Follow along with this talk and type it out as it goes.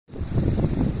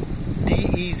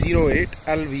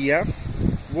DE08LVF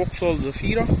Vauxhall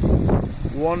Zafira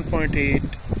 1.8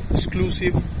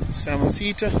 exclusive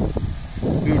 7-seater,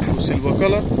 beautiful silver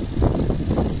color,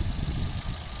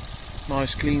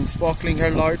 nice clean sparkling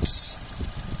headlights,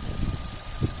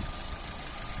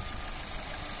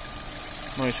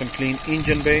 nice and clean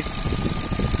engine bay,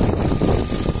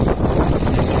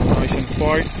 nice and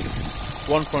quiet,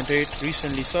 1.8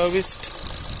 recently serviced,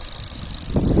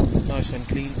 nice and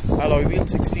clean alloy wheel,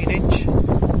 16-inch,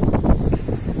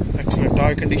 excellent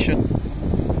tire condition,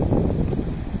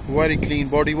 very clean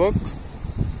bodywork.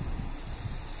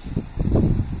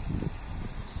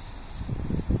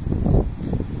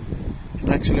 An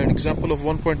excellent example of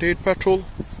 1.8 petrol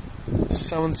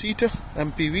 7-seater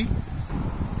MPV.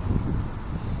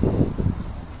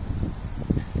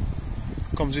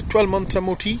 Comes with 12-month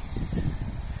MOT.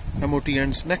 MOT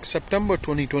ends next September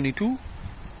 2022.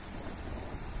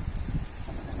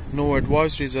 No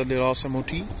advisories at the last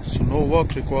MOT, so no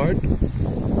work required.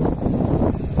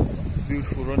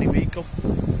 Beautiful running vehicle.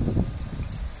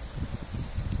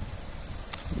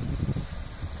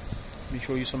 Let me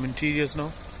show you some interiors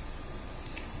now.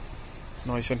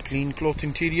 Nice and clean cloth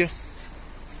interior,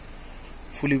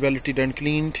 fully valeted and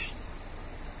cleaned.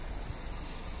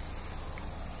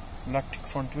 Electric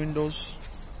front windows.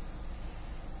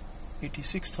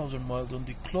 86,000 miles on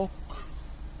the clock.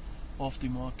 Off the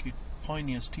market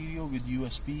Pioneer stereo with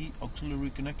USB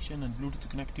auxiliary connection and Bluetooth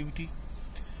connectivity.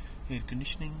 Air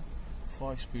conditioning.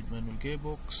 5-speed manual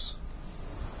gearbox.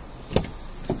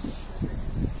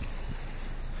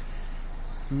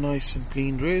 Nice and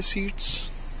clean rear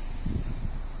seats.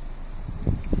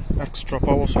 Extra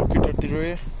power socket at the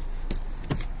rear.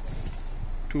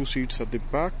 2 seats at the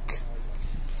back.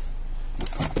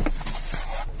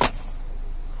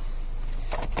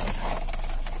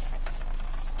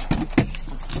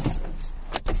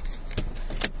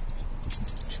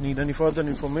 If you need any further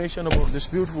information about this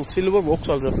beautiful silver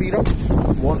Vauxhall Zafira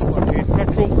 1.8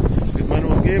 petrol with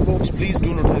manual gearbox, please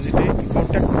do not hesitate to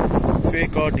contact Fair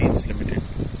Car Deals Limited.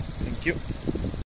 Thank you.